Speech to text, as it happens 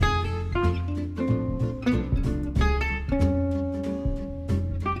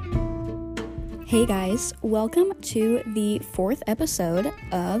Hey guys, welcome to the 4th episode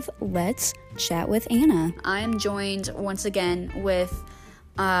of Let's Chat with Anna. I'm joined once again with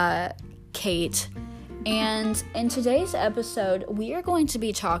Kate, and in today's episode we are going to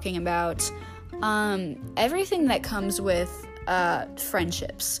be talking about everything that comes with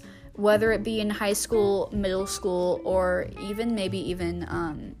friendships, whether it be in high school, middle school, or maybe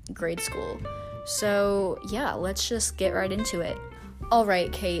even grade school. So yeah, let's just get right into it. All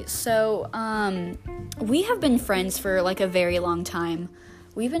right, Kate, so, we have been friends for, like, a very long time.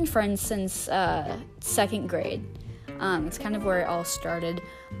 We've been friends since, 2nd grade. It's kind of where it all started.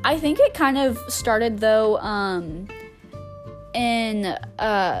 I think it kind of started, though, in,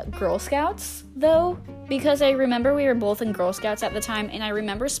 Girl Scouts, though, because I remember we were both in Girl Scouts at the time, and I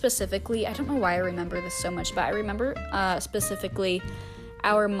remember specifically, I don't know why I remember this so much, but I remember, specifically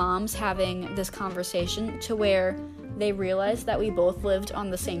our moms having this conversation to where they realized that we both lived on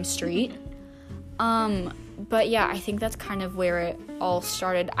the same street. But yeah, I think that's kind of where it all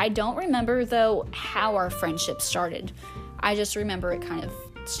started. I don't remember, though, how our friendship started. I just remember it kind of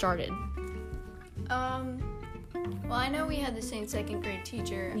started. Well, I know we had the same 2nd grade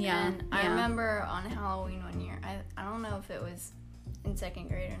teacher, and I remember on Halloween one year, I don't know if it was in 2nd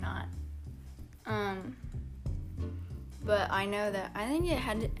grade or not, but I know that I think it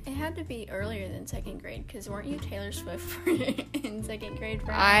had to be earlier than 2nd grade, because weren't you Taylor Swift in 2nd grade?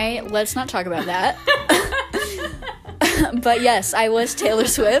 Let's not talk about that. But yes, I was Taylor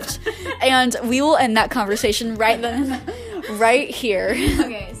Swift, and we will end that conversation right here.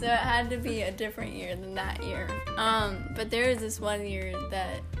 Okay, so it had to be a different year than that year. But there was this one year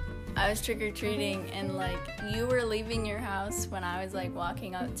that I was trick-or-treating, and, like, you were leaving your house when I was, like,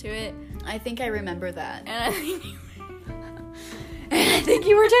 walking up to it. I think I remember that. And I think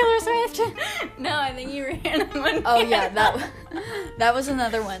you were Taylor Swift. No, I think you were Hannah Montana. Oh, yeah, that was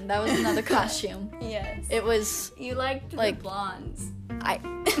another one. That was another costume. Yes. It was... You liked, like, the blondes.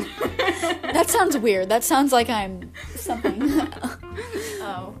 That sounds weird. That sounds like I'm something.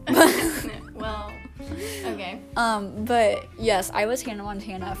 Oh. Well, okay. But, yes, I was Hannah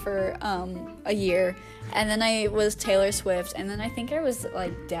Montana for, a year. And then I was Taylor Swift. And then I think I was,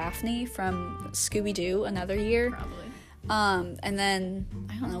 like, Daphne from Scooby-Doo another year. Probably. And then,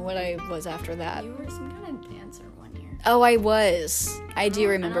 I don't know what I was after that. You were some kind of dancer one year. Oh, I was. I do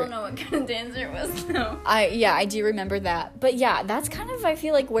remember. I don't know what kind of dancer it was, though. I do remember that. But yeah, that's kind of, I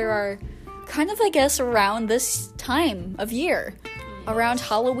feel like, where our, kind of, I guess, around this time of year. Yes. Around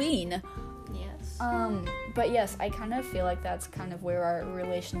Halloween. Yes. But yes, I kind of feel like that's kind of where our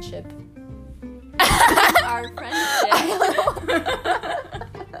relationship... Our friendship.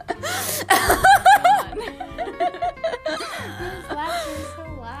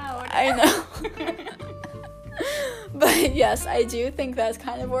 I know. But yes, I do think that's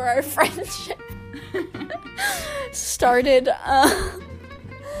kind of where our friendship started.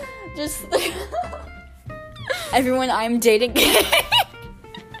 Just everyone, I'm dating.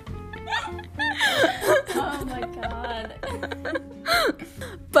 Oh my god.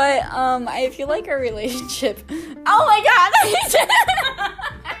 But I feel like our relationship. Oh my god!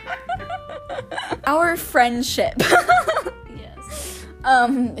 Our friendship.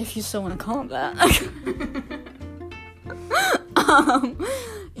 If you still want to call it that.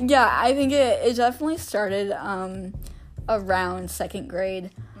 Yeah, I think it definitely started, around 2nd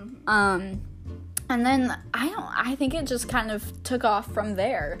grade. Mm-hmm. And then, I think it just kind of took off from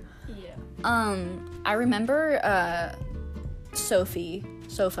there. Yeah. I remember, Sofa.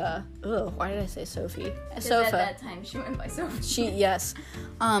 Ugh, why did I say Sophie? Sofa. At that time, she went by Sophie. Yes.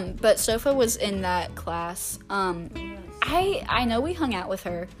 But Sofa was in that class. Yes. I know we hung out with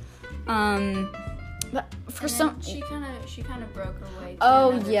her. But for she kind of broke her way.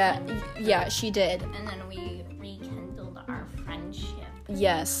 Oh yeah, yeah, she did. And then we rekindled our friendship.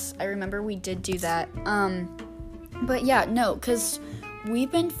 Yes, I remember we did do that. But yeah, no, because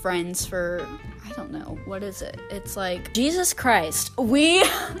we've been friends for, I don't know, what is it? It's like, Jesus Christ. Jabus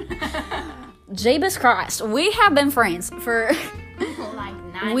Christ. We have been friends for... Like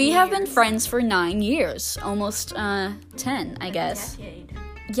 9 we years. have been friends for 9 years. Almost, 10, I guess. A decade.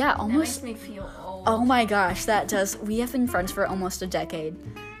 Yeah, almost. That makes me feel old. Oh my gosh, that does. We have been friends for almost a decade.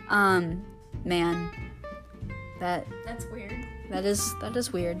 Man. That's weird. That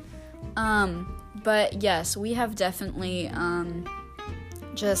is weird. But yes, we have definitely,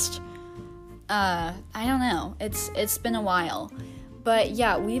 just, I don't know. It's been a while. But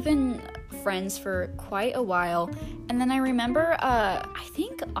yeah, we've been friends for quite a while. And then I remember, I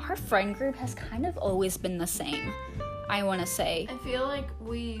think our friend group has kind of always been the same, I want to say. I feel like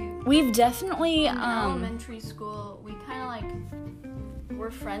we've definitely, in elementary school, we kind of like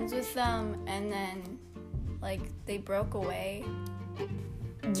were friends with them, and then, like, they broke away.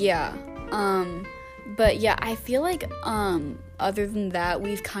 Yeah. But yeah, I feel like, other than that,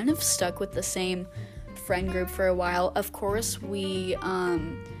 we've kind of stuck with the same friend group for a while. Of course, we,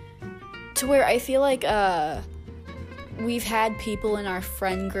 to where I feel like, we've had people in our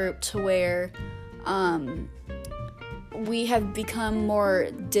friend group to where, we have become more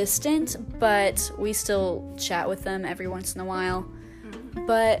distant, but we still chat with them every once in a while.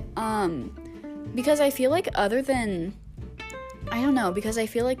 But, because I feel like because I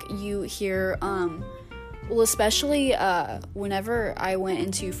feel like you hear, well, especially, whenever I went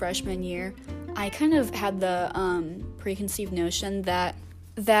into freshman year, I kind of had the, preconceived notion that,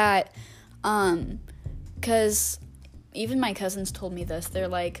 because even my cousins told me this, they're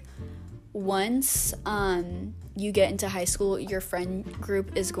like, once, you get into high school, your friend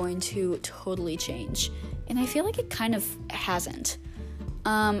group is going to totally change. And I feel like it kind of hasn't.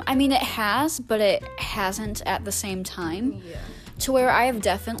 I mean, it has, but it hasn't at the same time. Yeah. To where I have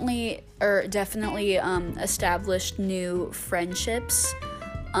definitely established new friendships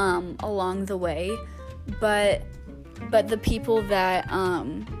along the way, but the people that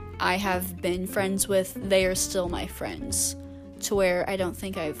I have been friends with, they are still my friends. To where I don't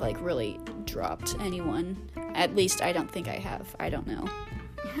think I've like really dropped anyone. At least I don't think I have. I don't know.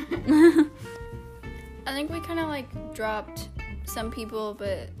 I think we kind of like dropped some people,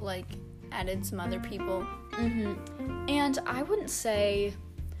 but like added some other people. And I wouldn't say,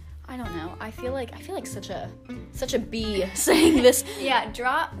 I don't know. I feel like such a bee saying this. Yeah,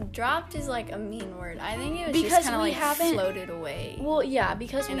 dropped is like a mean word. I think it was Because just kind of we like haven't- floated away. Well, yeah,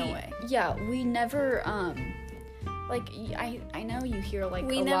 because In a way. Yeah, we never like I know you hear like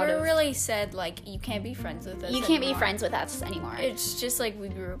We a never lot of really said like you can't be friends with us. you can't be anymore. friends with us anymore. It's just like we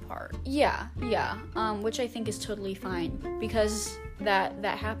grew apart. Yeah, which I think is totally fine because that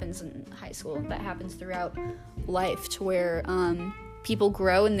happens in high school. That happens throughout life to where people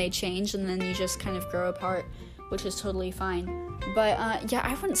grow and they change and then you just kind of grow apart, which is totally fine. But yeah,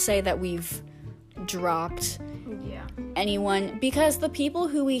 I wouldn't say that we've dropped anyone because the people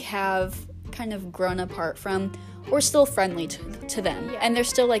who we have kind of grown apart from, we're still friendly to them, and they're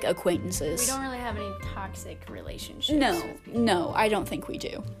still like acquaintances. We don't really have any toxic relationships with people. No, I don't think we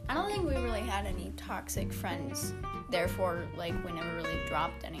do. I don't think we really had any toxic friends. Therefore, like, we never really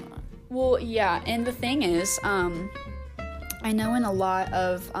dropped anyone. Well, yeah, and the thing is, I know in a lot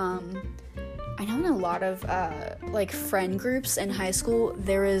of like friend groups in high school,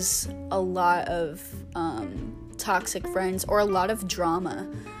 there is a lot of toxic friends or a lot of drama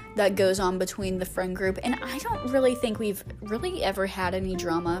that goes on between the friend group, and I don't really think we've really ever had any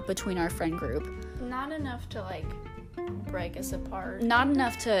drama between our friend group. Not enough to, like, break us apart. Not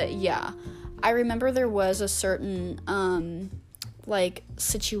enough to, yeah. I remember there was a certain, like,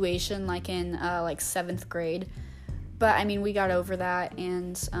 situation, like, in, like, 7th grade, but, I mean, we got over that,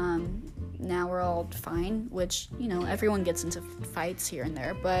 and, now we're all fine, which, you know, everyone gets into fights here and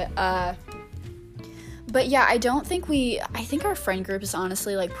there, but yeah, I think our friend group is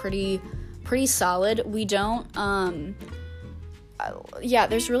honestly, like, pretty solid. We don't, yeah,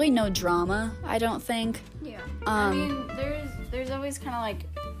 there's really no drama, I don't think. Yeah. I mean, there's always kind of, like,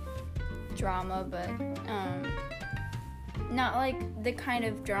 drama, but, not, like, the kind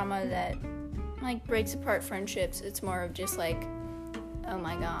of drama that, like, breaks apart friendships. It's more of just, like, oh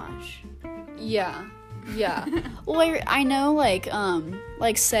my gosh. Yeah. Well, I know, like,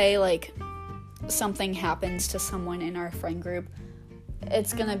 say, like, something happens to someone in our friend group,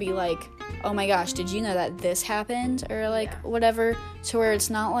 it's gonna be like, oh my gosh, did you know that this happened? Or, like, whatever, to where it's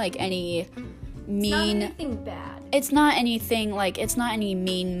not, like, any mean... It's not anything bad. It's not anything, like, it's not any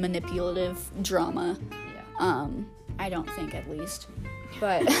mean, manipulative drama. Yeah. I don't think, at least.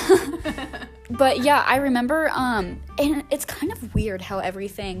 But, but yeah, I remember, and it's kind of weird how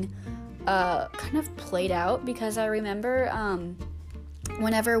everything, kind of played out, because I remember,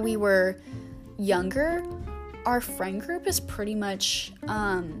 whenever we were younger, our friend group is pretty much,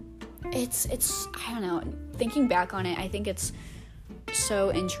 it's, I don't know, thinking back on it, I think it's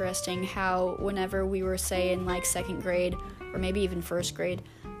so interesting how whenever we were, say, in, like, 2nd grade, or maybe even 1st grade,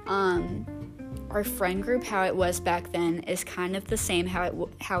 our friend group, how it was back then, is kind of the same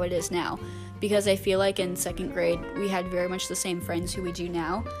how it is now, because I feel like in 2nd grade, we had very much the same friends who we do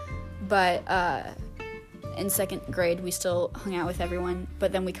now, but, in 2nd grade, we still hung out with everyone,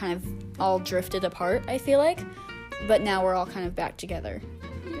 but then we kind of all drifted apart, I feel like. But now we're all kind of back together.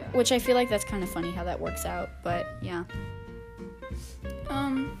 Yeah. Which I feel like that's kind of funny how that works out, but yeah.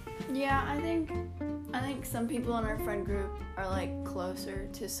 Yeah, I think some people in our friend group are, like, closer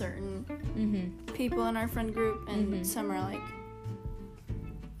to certain people in our friend group, and some are, like,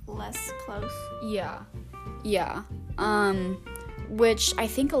 less close. Yeah. Which I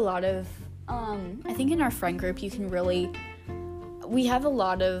think a lot of, I think in our friend group you can really, we have a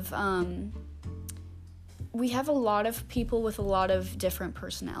lot of people with a lot of different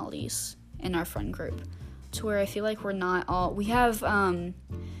personalities in our friend group, to where I feel like we're not all, we have,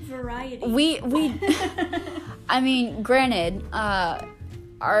 variety. We I mean, granted, our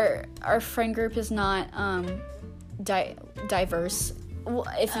friend group is not, diverse,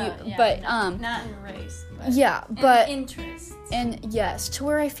 if you, but, not in race, but yeah, but in interests. And yes, to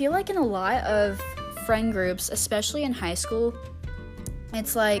where I feel like in a lot of friend groups, especially in high school,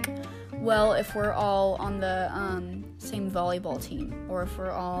 it's like, well, if we're all on the same volleyball team, or if we're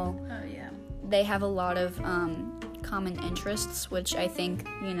all, they have a lot of common interests, which I think,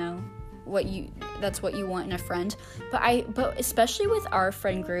 you know, that's what you want in a friend. But especially with our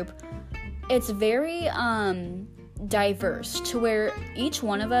friend group, it's very diverse, to where each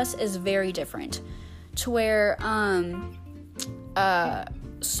one of us is very different, to where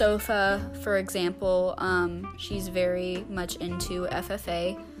Sofa, for example, she's very much into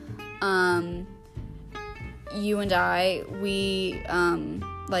FFA. You and I, we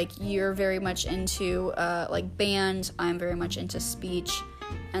like, you're very much into like band, I'm very much into speech,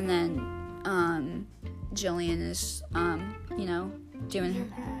 and then Jillian is you know, doing her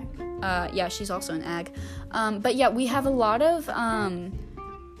yeah, she's also an ag. But yeah, we have a lot of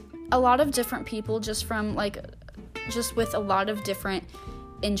different people just with a lot of different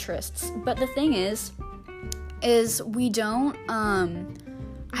interests. But the thing is we don't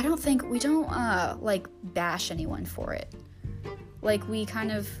like bash anyone for it. Like, we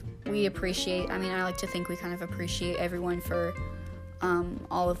appreciate, I mean, I like to think we kind of appreciate everyone for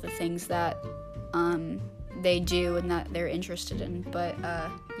all of the things that they do and that they're interested in. But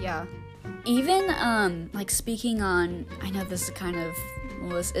yeah, even like, speaking on, I know this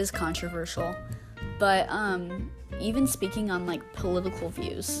is controversial, but even speaking on like political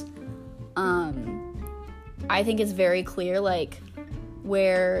views, I think it's very clear, like,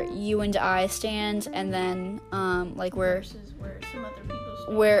 where you and I stand, and then like where some other people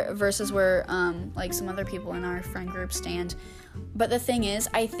stand. where like some other people in our friend group stand. But the thing is,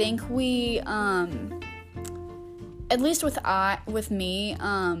 I think we at least with me,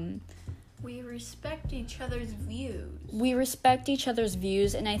 we respect each other's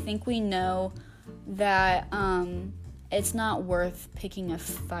views. And I think we know that it's not worth picking a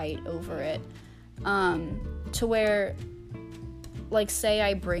fight over it. To where, like, say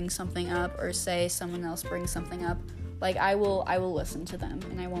I bring something up, or say someone else brings something up, like, I will listen to them,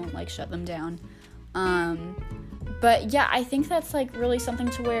 and I won't, like, shut them down. But yeah, I think that's, like, really something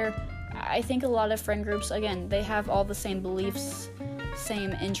to where I think a lot of friend groups, again, they have all the same beliefs,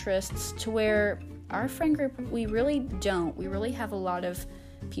 same interests, to where our friend group, we really don't. We really have a lot of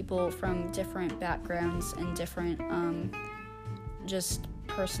people from different backgrounds and different just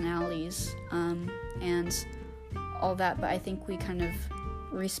personalities, and all that. But I think we kind of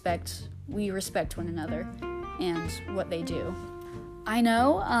respect one another and what they do. I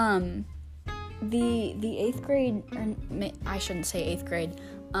know the 8th grade, or I shouldn't say 8th grade,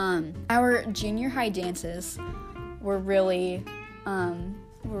 our junior high dances were really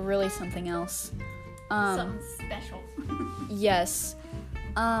something else. Something special. Yes.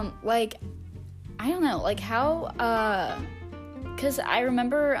 Like, I don't know, like, how, cause I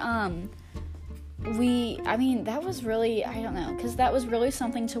remember, that was really, I don't know, cause that was really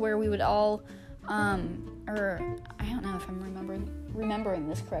something to where we would all, or, I don't know if I'm remembering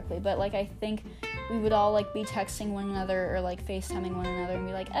this correctly, but, like, I think we would all, like, be texting one another, or, like, FaceTiming one another, and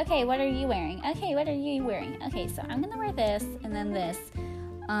be like, okay, what are you wearing? Okay, what are you wearing? Okay, so I'm gonna wear this, and then this,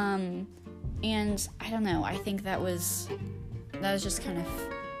 and I don't know, I think that was just kind of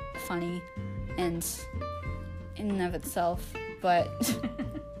funny, and in and of itself, but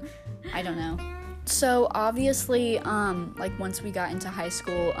I don't know. So obviously, like, once we got into high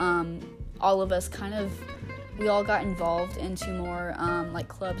school, all of us we all got involved into more, like,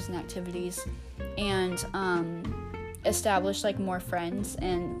 clubs and activities, and established, like, more friends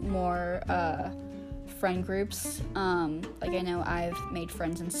and more friend groups. Like, I know I've made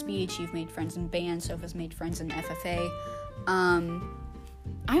friends in speech, you've made friends in band, Sophie's made friends in FFA. I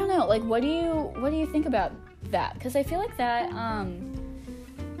don't know, like, what do you think about that? Because I feel like that,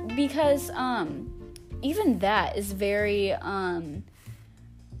 because even that is very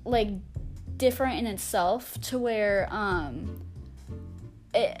like, different in itself, to where I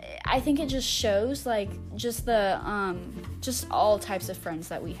think it just shows, like, just the just all types of friends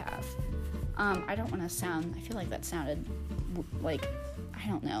that we have. I don't want to sound, I feel like that sounded like, I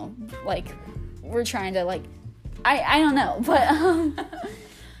don't know, like we're trying to, like, I don't know, but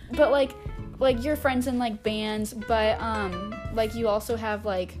but like your friends in like bands, but like you also have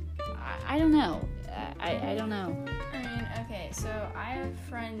like I don't know. I don't know. I mean, okay, so I have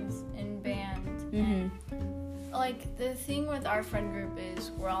friends in band, and like the thing with our friend group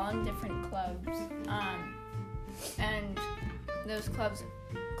is we're all in different clubs, and those clubs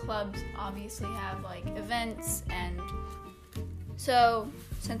obviously have like events, and so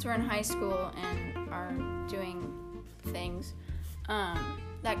since we're in high school and are doing things,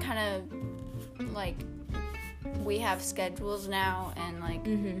 that kind of like we have schedules now, and like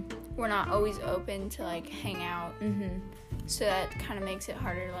we're not always open to like hang out, so that kind of makes it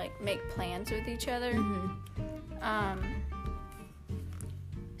harder to like make plans with each other.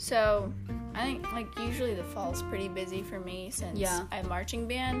 So I think like usually the fall's pretty busy for me since I have marching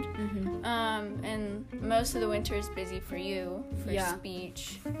band, and most of the winter is busy for you for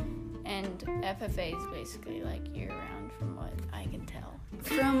speech, and FFA is basically like year round from what I can tell.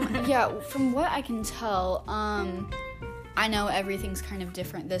 From what I can tell, I know everything's kind of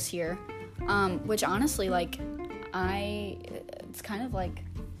different this year, which honestly, like, it's kind of like,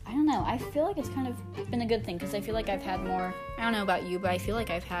 I don't know, I feel like it's kind of been a good thing, because I feel like I've had more, I don't know about you, but I feel like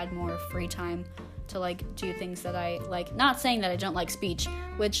I've had more free time to, like, do things that I like. Not saying that I don't like speech,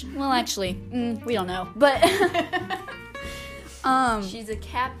 which, well, actually, we don't know, but, she's a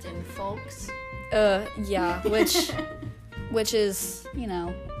captain, folks. Yeah, which is, you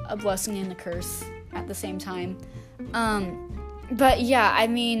know, a blessing and a curse at the same time. But yeah, I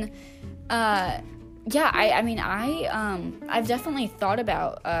mean, I've definitely thought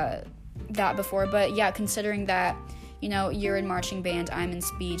about that before, but yeah, considering that, you know, you're in marching band, I'm in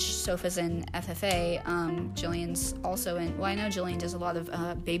speech, Sopha's in FFA, Jillian's also in, well, I know Jillian does a lot of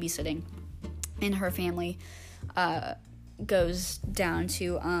babysitting, and her family goes down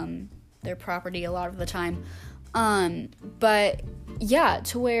to their property a lot of the time. But yeah,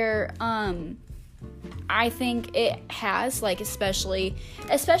 to where I think it has, like, especially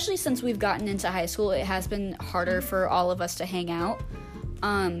since we've gotten into high school, it has been harder for all of us to hang out,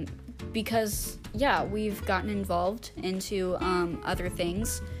 because we've gotten involved into other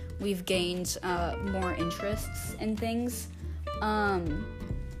things. We've gained more interests in things,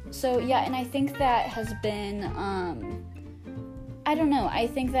 so yeah, and I think that has been I don't know, I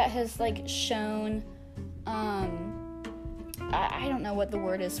think that has, like, shown I don't know what the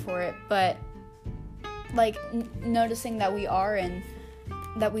word is for it, but like noticing that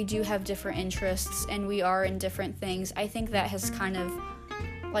that we do have different interests and we are in different things. I think that has kind of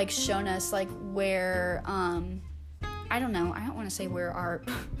like shown us like where I don't know, I don't want to say where our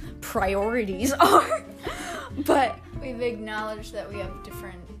priorities are, but we've acknowledged that we have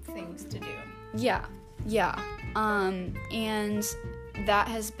different things to do. Yeah. And that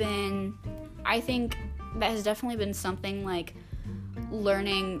has been, I think that has definitely been something like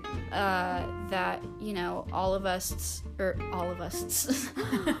learning that, you know, all of us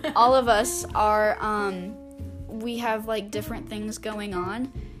are, we have like different things going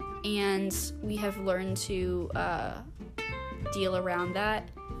on, and we have learned to deal around that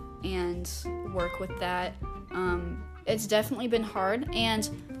and work with that. It's definitely been hard, and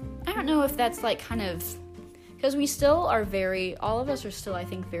I don't know if that's like kind of, because we still are all of us are still, I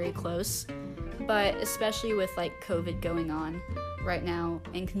think, very close, but especially with like COVID going on right now,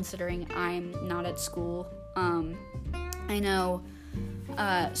 and considering I'm not at school, I know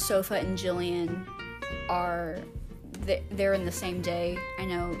Sopha and Jillian they're in the same day. I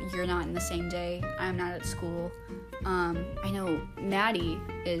know you're not in the same day. I'm not at school. I know Maddie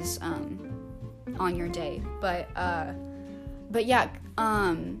is on your day, but yeah,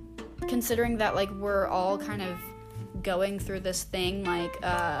 considering that like we're all kind of going through this thing like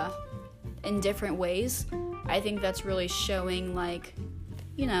in different ways, I think that's really showing, like,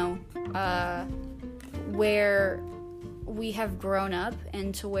 you know, where we have grown up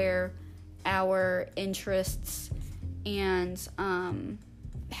and to where our interests and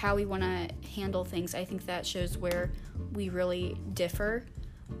how we want to handle things. I think that shows where we really differ.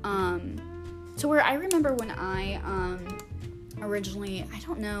 To where I remember when I originally, I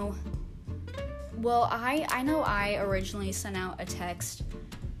don't know, well, I know I originally sent out a text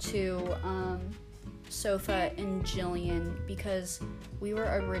to Sopha and Jillian because we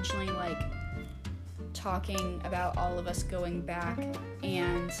were originally like talking about all of us going back,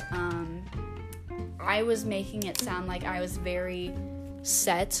 and I was making it sound like I was very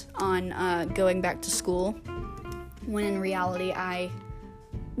set on going back to school, when in reality I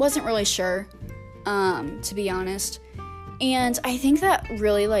wasn't really sure, to be honest. And I think that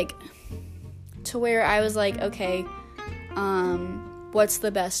really, like, to where I was like, okay, what's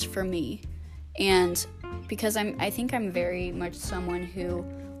the best for me? And because I think I'm very much someone who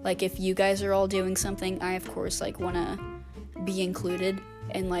like, if you guys are all doing something, I, of course, like, want to be included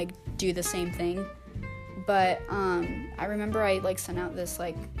and, like, do the same thing. But, I remember I, like, sent out this,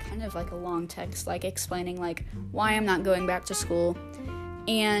 like, kind of, like, a long text, like, explaining, like, why I'm not going back to school.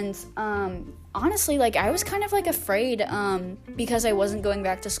 And, honestly, like, I was kind of, like, afraid, because I wasn't going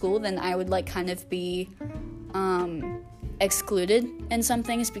back to school, then I would, like, kind of be, excluded in some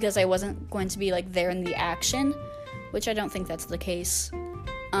things because I wasn't going to be, like, there in the action, which I don't think that's the case.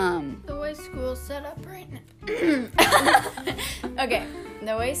 The way school's set up right now. Okay,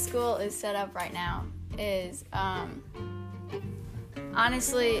 the way school is set up right now is,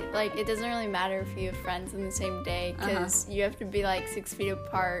 honestly, like, it doesn't really matter if you have friends in the same day, because you have to be, like, 6 feet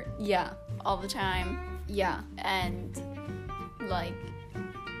apart. Yeah. All the time. Yeah. And, like,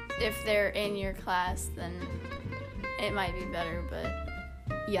 if they're in your class, then it might be better, but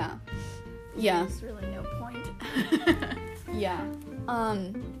yeah. There's really no point. Yeah.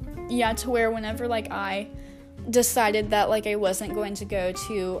 Yeah, to where whenever, like, I decided that, like, I wasn't going to go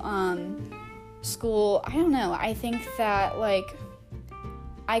to, school, I don't know, I think that, like,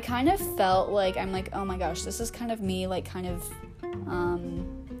 I kind of felt like, I'm like, oh my gosh, this is kind of me, like, kind of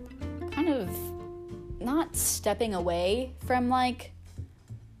not stepping away from, like,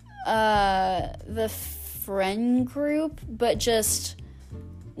 the friend group, but just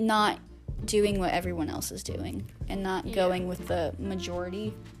not doing what everyone else is doing and not going with the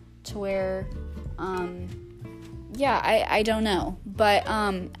majority, to where I don't know, but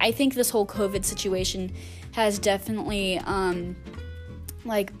I think this whole COVID situation has definitely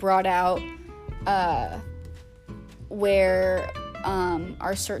like brought out where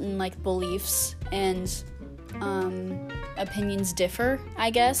our certain, like, beliefs and opinions differ, I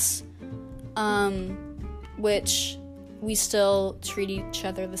guess, which we still treat each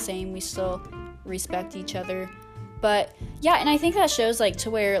other the same, we still respect each other, but yeah, and I think that shows, like,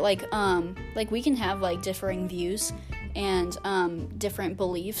 to where, like we can have, like, differing views and different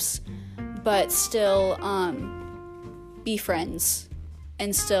beliefs, but still be friends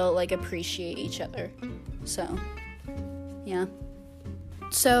and still, like, appreciate each other. So yeah.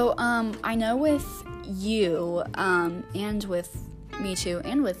 So I know with you and with me too,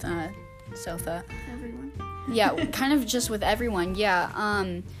 and with Sofa, Everyone. yeah, kind of just with everyone, yeah,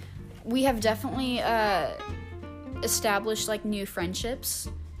 we have definitely established, like, new friendships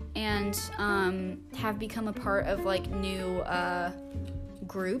and have become a part of, like, new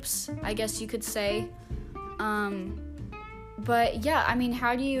groups, I guess you could say. But yeah, I mean,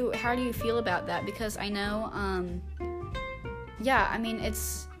 how do you feel about that? Because I know, yeah, I mean,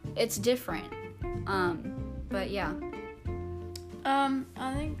 it's different. But yeah.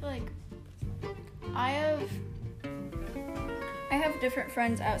 I think, like, I have different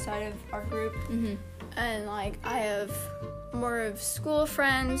friends outside of our group, and, like, I have more of school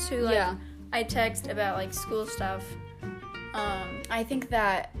friends who, like, I text about, like, school stuff. I think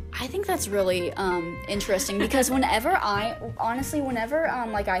that's really interesting, because whenever I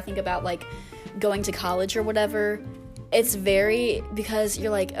think about, like, going to college or whatever, it's very, because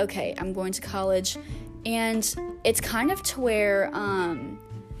you're like, okay, I'm going to college, and it's kind of to where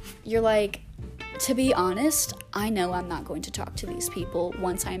you're like, to be honest, I know I'm not going to talk to these people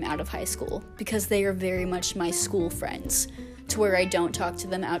once I'm out of high school, because they are very much my school friends, to where I don't talk to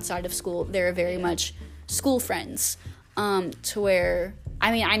them outside of school. They're very much school friends, to where,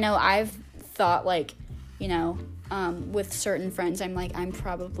 I mean, I know I've thought, like, you know, with certain friends, I'm like, I'm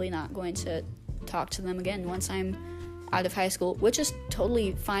probably not going to talk to them again once I'm out of high school, which is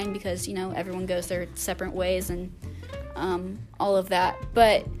totally fine, because, you know, everyone goes their separate ways and all of that.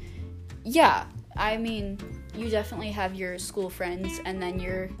 But yeah, I mean, you definitely have your school friends and then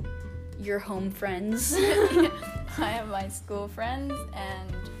your home friends. I have my school friends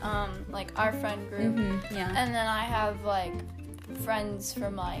and like, our friend group, yeah, and then I have, like, friends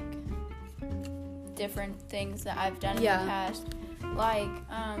from, like, different things that I've done in the past, like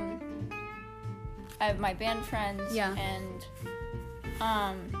I have my band friends, and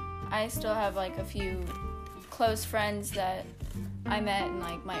I still have, like, a few close friends that I met in,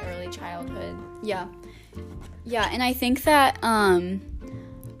 like, my early childhood. Yeah, and I think that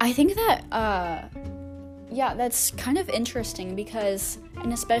yeah, that's kind of interesting, because,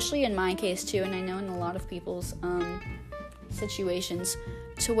 and especially in my case too, and I know in a lot of people's situations,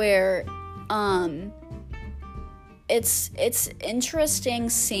 to where it's interesting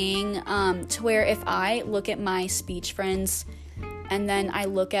seeing to where if I look at my speech friends and then I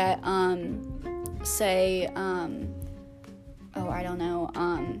look at say I don't know,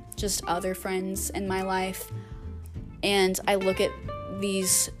 just other friends in my life, and I look at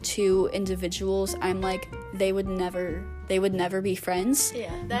these two individuals, I'm like, they would never they would never be friends. Yeah,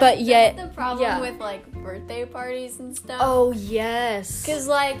 but yet that's the problem with like birthday parties and stuff. Oh yes, because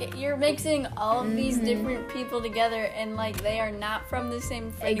like you're mixing all of these different people together, and like they are not from the same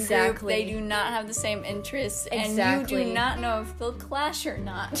friend group. They do not have the same interests, and you do not know if they'll clash or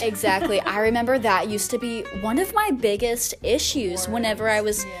not. Exactly. I remember that used to be one of my biggest issues whenever I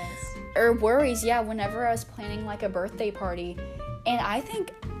was worries, whenever I was planning like a birthday party. And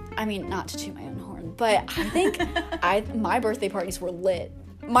I mean, not to toot my own horn, but I think my birthday parties were lit.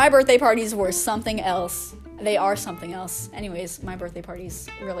 My birthday parties were something else. They are something else. Anyways, my birthday parties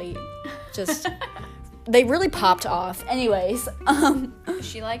really just, they really popped off. Anyways,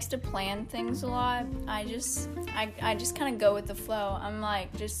 she likes to plan things a lot. I just kind of go with the flow. I'm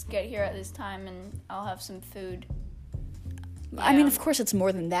like, just get here at this time and I'll have some food. Yeah. I mean, of course, it's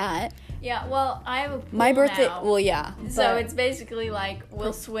more than that. Yeah, well, I have a pool my birthday. now, well, yeah. So it's basically like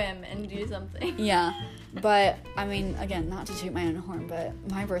we'll swim and do something. Yeah, but I mean, again, not to toot my own horn, but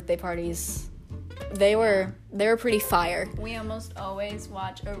my birthday parties, they were pretty fire. We almost always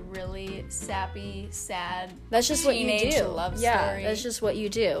watch a really sappy, sad. That's just what you do. Love story. Yeah, that's just what you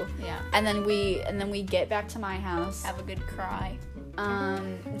do. Yeah. And then we get back to my house. Have a good cry. Have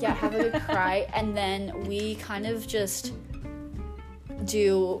a good cry, and then we kind of just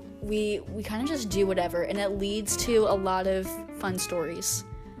do whatever, and it leads to a lot of fun stories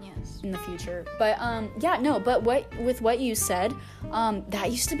in the future. But but what you said,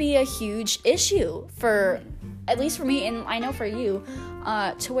 that used to be a huge issue for, at least for me, and I know for you,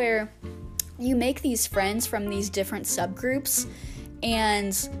 to where you make these friends from these different subgroups,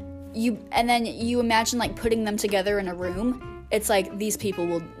 and then you imagine like putting them together in a room. It's like these people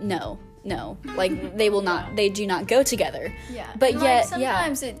will no, like they will not. They do not go together. Yeah, but and, yet, like,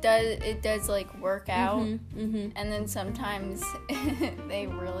 sometimes it does like work out, and then sometimes they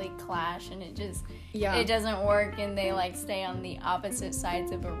really clash, and it doesn't work, and they like stay on the opposite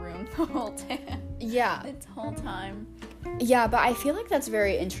sides of a room the whole time. Yeah, the whole time. Yeah, but I feel like that's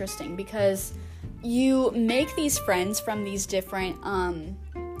very interesting because you make these friends from these different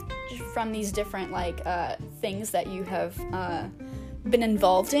like things that you have been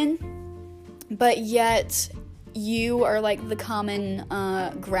involved in. But yet, you are like the common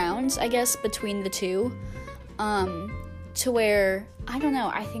ground, I guess, between the two. To where, I don't know,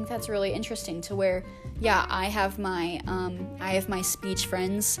 I think that's really interesting. To where, I have my speech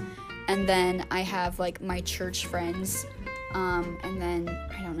friends, and then I have like my church friends, and then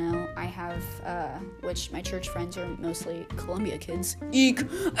I don't know, I have which my church friends are mostly Columbia kids. Eek.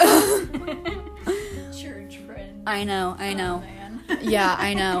 Church friends. I know. Oh, man. Yeah,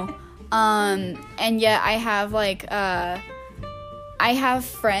 I know. And yet I have like, I have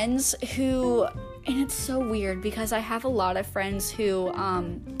friends who, and it's so weird because I have a lot of friends who,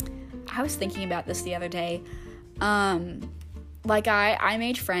 I was thinking about this the other day, like I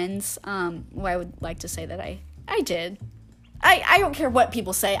made friends, I would like to say that I did. I don't care what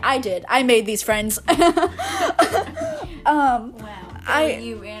people say, I made these friends. Wow.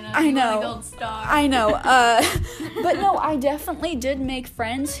 You, Anna. I know. The gold star. I know. But no, I definitely did make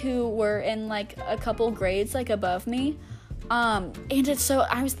friends who were in like a couple grades like above me. And it's so,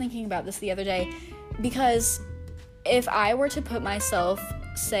 I was thinking about this the other day because if I were to put myself,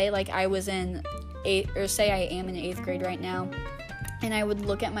 say like I was in say I am in 8th grade right now, and I would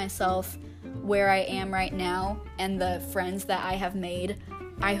look at myself where I am right now and the friends that I have made,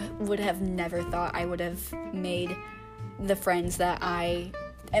 I would have never thought I would have made the friends that I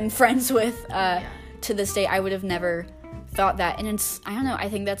am friends with to this day. I would have never thought that, and it's, I don't know, I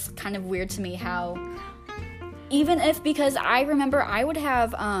think that's kind of weird to me how, even if, because I remember I would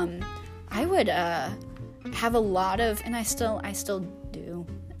have a lot of, and I still do,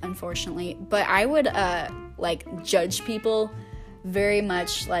 unfortunately, but I would like judge people very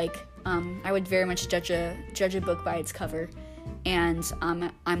much, like I would very much judge a book by its cover. And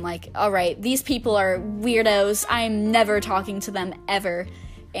I'm like, all right, these people are weirdos. I'm never talking to them ever.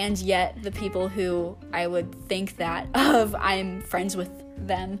 And yet the people who I would think that of, I'm friends with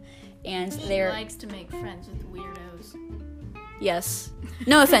them. And she likes to make friends with weirdos. Yes.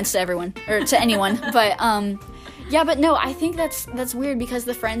 No offense to everyone, or to anyone. But, but no, I think that's weird because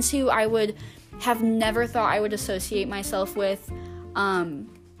the friends who I would have never thought I would associate myself with,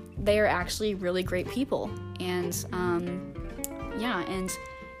 they are actually really great people. And,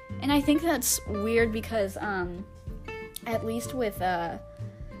 and I think that's weird because, at least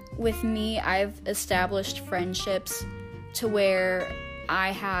with me, I've established friendships to where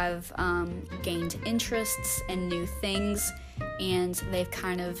I have, gained interests in new things, and they've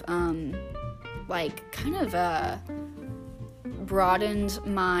kind of broadened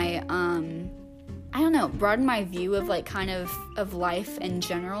my, I don't know, broadened my view of like kind of life in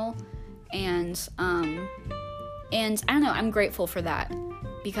general, and I don't know, I'm grateful for that,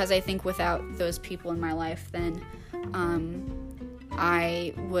 because I think without those people in my life, then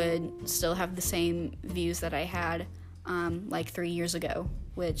I would still have the same views that I had like 3 years ago,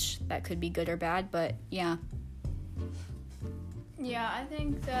 which that could be good or bad, but yeah. Yeah, I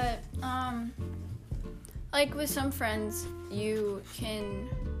think that, like, with some friends, you can,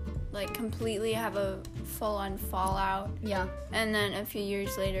 like, completely have a full-on fallout. Yeah. And then a few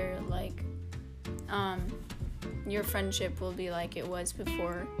years later, like, your friendship will be like it was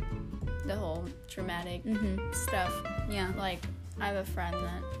before the whole dramatic stuff. Yeah. Like, I have a friend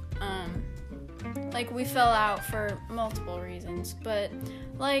that, like, we fell out for multiple reasons, but,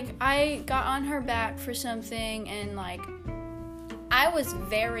 like, I got on her back for something, and, like, I was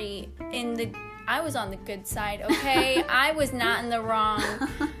on the good side, okay? I was not in the wrong.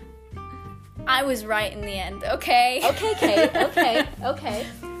 I was right in the end, okay? Okay, Kate. Okay.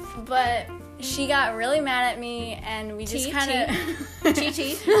 But she got really mad at me, and we just kind of...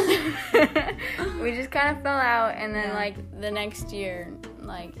 We just kind of fell out, and then, like, the next year,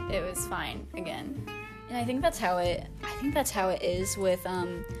 like, it was fine again. And I think that's how it is with,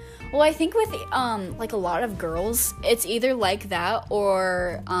 I think with, like, a lot of girls, it's either like that,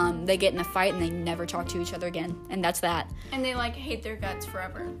 or, they get in a fight and they never talk to each other again, and that's that. And they, like, hate their guts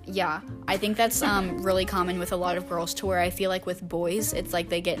forever. Yeah, I think that's, really common with a lot of girls, to where I feel like with boys, it's like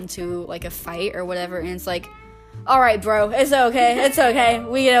they get into, like, a fight or whatever, and it's like, alright, bro, it's okay,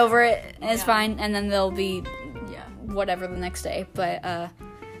 we get over it, and it's fine, and then they'll be, whatever the next day, but,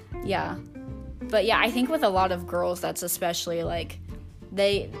 yeah. But yeah, I think with a lot of girls, that's especially, like,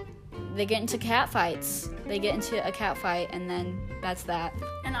 they get into cat fights. They get into a cat fight, and then that's that.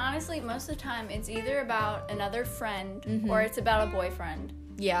 And honestly, most of the time, it's either about another friend, or it's about a boyfriend.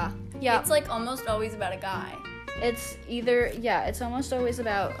 Yeah. It's, like, almost always about a guy. It's either, it's almost always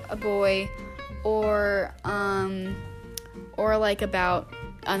about a boy, or like, about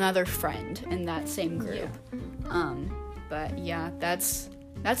another friend in that same group. Yeah. But yeah, that's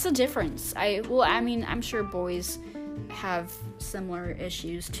the difference. I'm sure boys have similar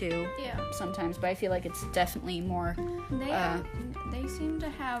issues too. Yeah. Sometimes, but I feel like it's definitely more. They seem to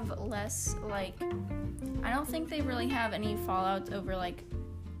have less, like, I don't think they really have any fallouts over, like,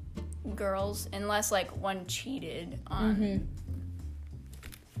 girls, unless, like, one cheated on.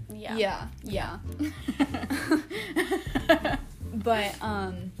 Yeah. But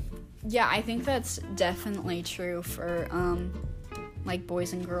yeah, I think that's definitely true for like,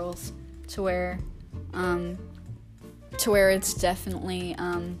 boys and girls, to where it's definitely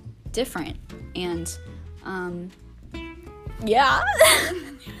different, and yeah.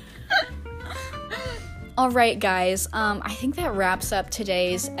 All right, guys, I think that wraps up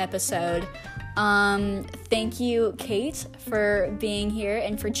today's episode. Thank you, Kate, for being here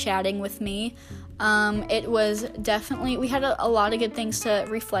and for chatting with me. It was definitely, we had a lot of good things to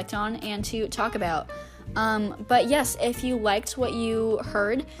reflect on and to talk about. But yes, if you liked what you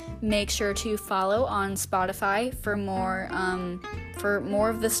heard, make sure to follow on Spotify for more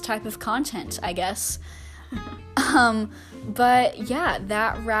of this type of content, I guess. But yeah,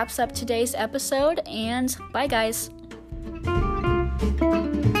 that wraps up today's episode, and bye, guys.